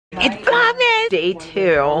It's Vlogmas day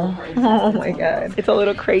 2. Oh my god, it's a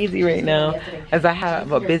little crazy right now as I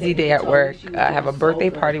have a busy day at work. I have a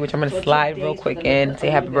birthday party which I'm gonna slide real quick in,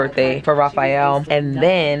 say happy birthday for Raphael, and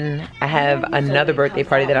then I have another birthday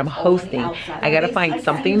party that I'm hosting. I gotta find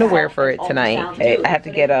something to wear for it tonight. I have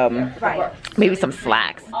to get maybe some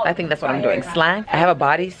slacks. I think that's what I'm doing, slack. I have a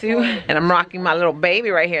bodysuit and I'm rocking my little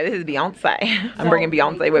baby right here. This is Beyonce. I'm bringing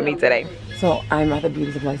Beyonce with me today. So I'm at the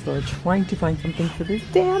beauty supply store trying to find something for this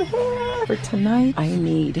damn hair. For tonight, I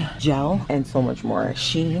need gel and so much more.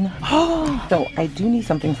 Sheen. So I do need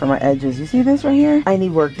something for my edges. You see this right here? I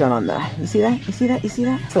need work done on that. You see that? You see that? You see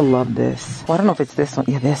that? I used to love this. Well, I don't know if it's this one.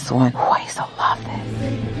 Yeah, this one. Oh, I used to love this.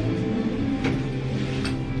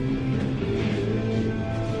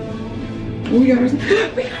 Oh, we got her.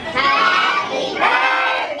 Happy birthday!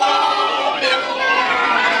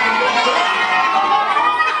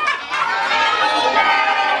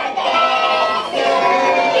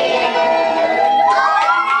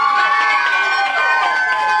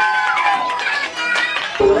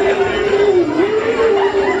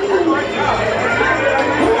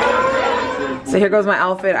 So here goes my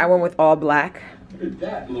outfit. I went with all black. A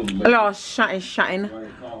little shine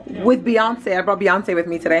with Beyonce. I brought Beyonce with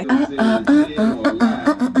me today.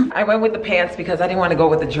 I went with the pants because I didn't want to go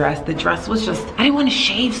with the dress. The dress was just, I didn't want to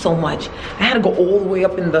shave so much. I had to go all the way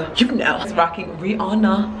up in the, you know. I was rocking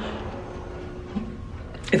Rihanna.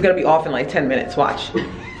 It's gonna be off in like 10 minutes, watch.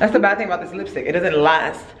 That's the bad thing about this lipstick. It doesn't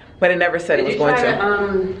last. But it never said it was going to. Did you try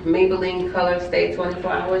Maybelline Color Stay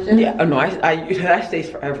 24 Hours? Yeah, no, that stays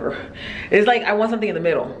forever. It's like I want something in the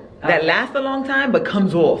middle that lasts a long time but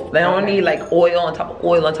comes off. They don't need like oil on top of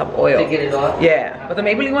oil on top of oil. To get it off? Yeah, but the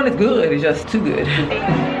Maybelline one is good. It's just too good. It's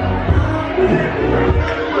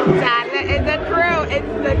the crew.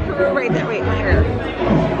 It's the crew right there. Wait, my hair.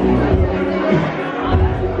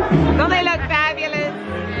 Don't they look fabulous?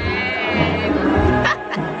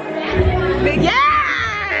 Yeah.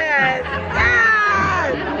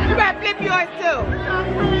 You better flip yours too.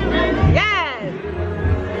 Yes.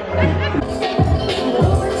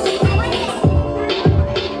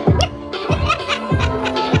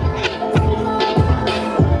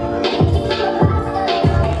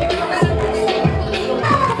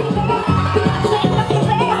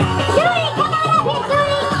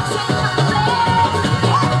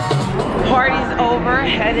 Party's over,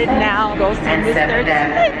 headed now. Go see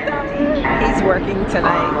Mr. He's working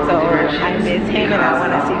tonight, so I miss him and I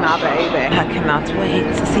want to see my baby. I cannot wait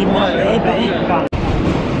to see my baby.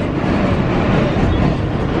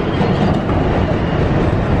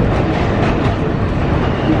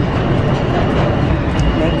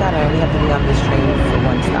 Thank God I only have to be on this train for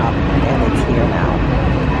one stop, and it's here now.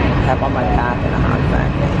 I have on my path and a hot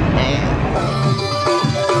bag.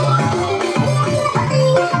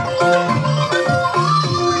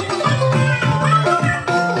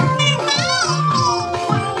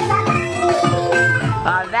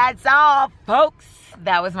 That's all, folks.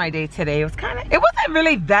 That was my day today. It wasn't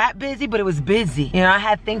really that busy, but it was busy. You know, I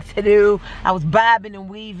had things to do. I was bobbing and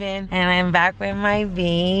weaving. And I'm back with my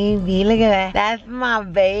baby. Look at that. That's my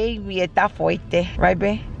baby. Está fuerte. Right,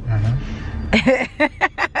 babe?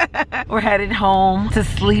 We're headed home to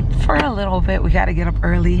sleep for a little bit. We gotta get up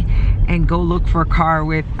early and go look for a car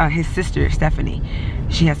with his sister, Stephanie.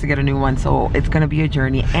 She has to get a new one, so it's gonna be a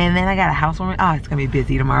journey. And then I got a housewarming. Oh, it's gonna be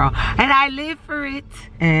busy tomorrow. And I live for it.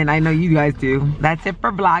 And I know you guys do. That's it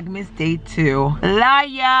for Vlogmas day 2. Love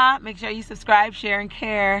ya. Make sure you subscribe, share, and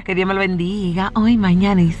care. Que Dios me lo bendiga. Hoy,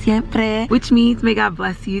 mañana y siempre. Which means may God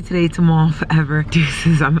bless you today, tomorrow, forever.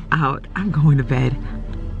 Deuces, I'm out. I'm going to bed.